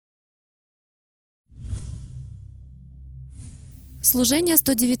Служение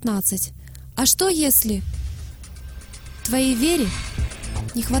 119. А что если твоей вере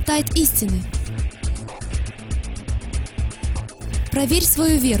не хватает истины? Проверь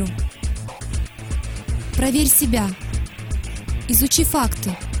свою веру. Проверь себя. Изучи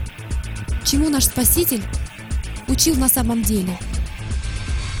факты. Чему наш Спаситель учил на самом деле?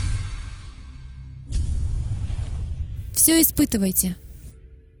 Все испытывайте.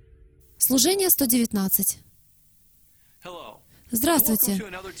 Служение 119. Здравствуйте!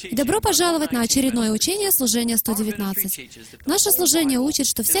 И добро пожаловать на очередное учение служения 119. Наше служение учит,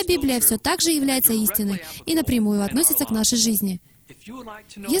 что вся Библия все так же является истиной и напрямую относится к нашей жизни.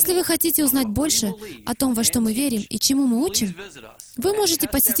 Если вы хотите узнать больше о том, во что мы верим и чему мы учим, вы можете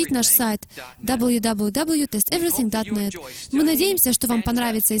посетить наш сайт www.testeverything.net. Мы надеемся, что вам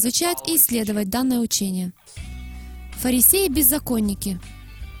понравится изучать и исследовать данное учение. Фарисеи-беззаконники.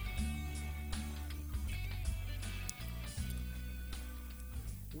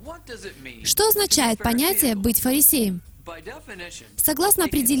 Что означает понятие «быть фарисеем»? Согласно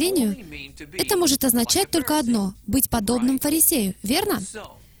определению, это может означать только одно — быть подобным фарисею, верно?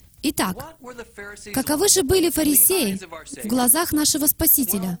 Итак, каковы же были фарисеи в глазах нашего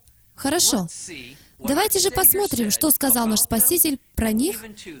Спасителя? Хорошо. Давайте же посмотрим, что сказал наш Спаситель про них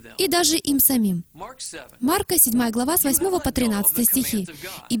и даже им самим. Марка 7 глава с 8 по 13 стихи.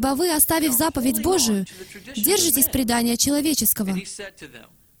 «Ибо вы, оставив заповедь Божию, держитесь предания человеческого.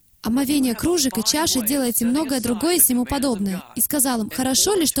 Омовение кружек и чаши делаете многое другое сему подобное». И сказал им: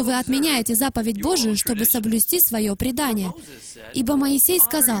 «Хорошо ли, что вы отменяете заповедь Божию, чтобы соблюсти свое предание? Ибо Моисей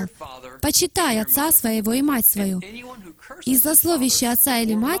сказал: почитай отца своего и мать свою, и злословящий отца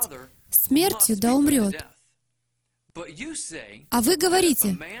или мать смертью да умрет. А вы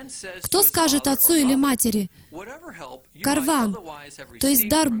говорите: кто скажет отцу или матери: карван, то есть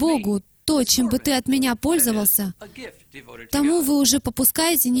дар Богу, то, чем бы ты от меня пользовался, тому вы уже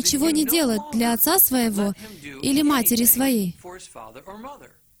попускаете ничего не делать для отца своего или матери своей,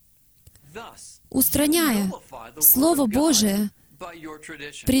 устраняя Слово Божие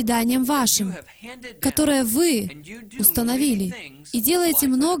преданием вашим, которое вы установили, и делаете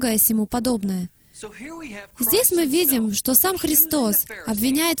многое сему подобное». Здесь мы видим, что сам Христос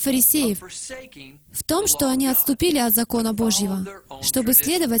обвиняет фарисеев в том, что они отступили от закона Божьего, чтобы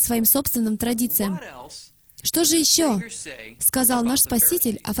следовать своим собственным традициям. Что же еще сказал наш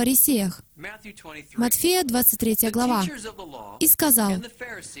Спаситель о фарисеях? Матфея 23 глава. «И сказал: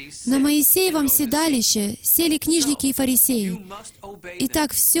 на Моисеевом седалище сели книжники и фарисеи.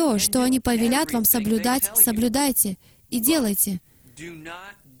 Итак, все, что они повелят вам соблюдать, соблюдайте и делайте.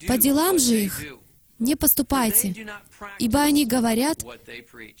 По делам же их не поступайте, ибо они говорят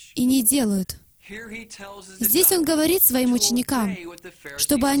и не делают». Здесь Он говорит своим ученикам,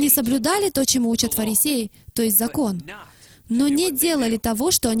 чтобы они соблюдали то, чему учат фарисеи, то есть закон, но не делали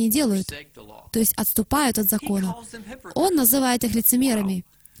того, что они делают, то есть отступают от закона. Он называет их лицемерами.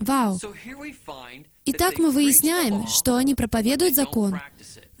 Вау! Итак, мы выясняем, что они проповедуют закон,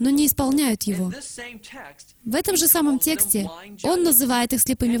 но не исполняют его. В этом же самом тексте Он называет их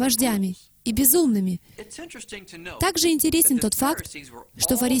слепыми вождями и безумными. Также интересен тот факт,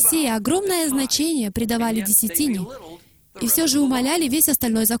 что фарисеи огромное значение придавали десятине и все же умаляли весь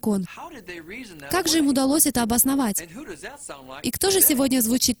остальной закон. Как же им удалось это обосновать? И кто же сегодня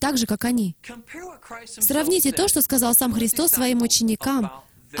звучит так же, как они? Сравните то, что сказал сам Христос своим ученикам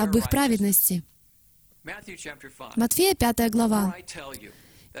об их праведности. Матфея 5 глава.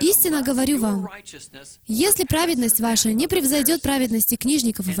 «Истинно говорю вам, если праведность ваша не превзойдет праведности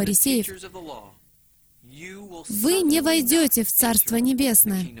книжников и фарисеев, вы не войдете в Царство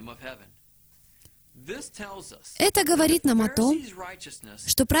Небесное». Это говорит нам о том,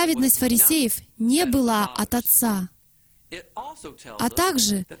 что праведность фарисеев не была от Отца. А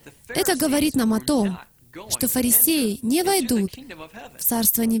также это говорит нам о том, что фарисеи не войдут в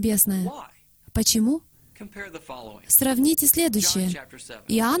Царство Небесное. Почему? Сравните следующее.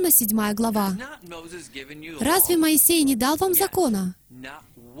 Иоанна 7 глава. «Разве Моисей не дал вам закона?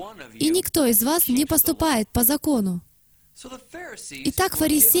 И никто из вас не поступает по закону». Итак,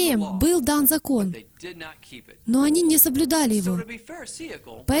 фарисеям был дан закон, но они не соблюдали его.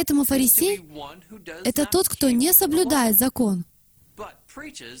 Поэтому фарисей — это тот, кто не соблюдает закон,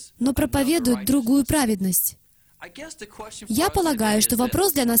 но проповедует другую праведность. Я полагаю, что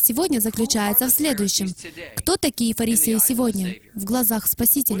вопрос для нас сегодня заключается в следующем. Кто такие фарисеи сегодня в глазах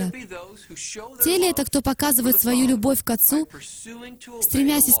Спасителя? Те ли это, кто показывает свою любовь к Отцу,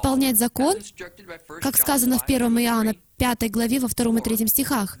 стремясь исполнять закон, как сказано в 1 Иоанна 5 главе во 2 и 3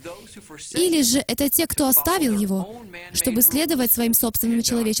 стихах? Или же это те, кто оставил его, чтобы следовать своим собственным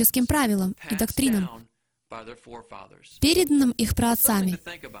человеческим правилам и доктринам? переданным их праотцами.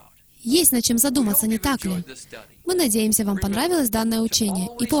 Есть над чем задуматься, не так ли? Мы надеемся, вам понравилось данное учение.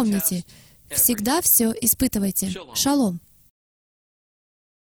 И помните, всегда все испытывайте. Шалом.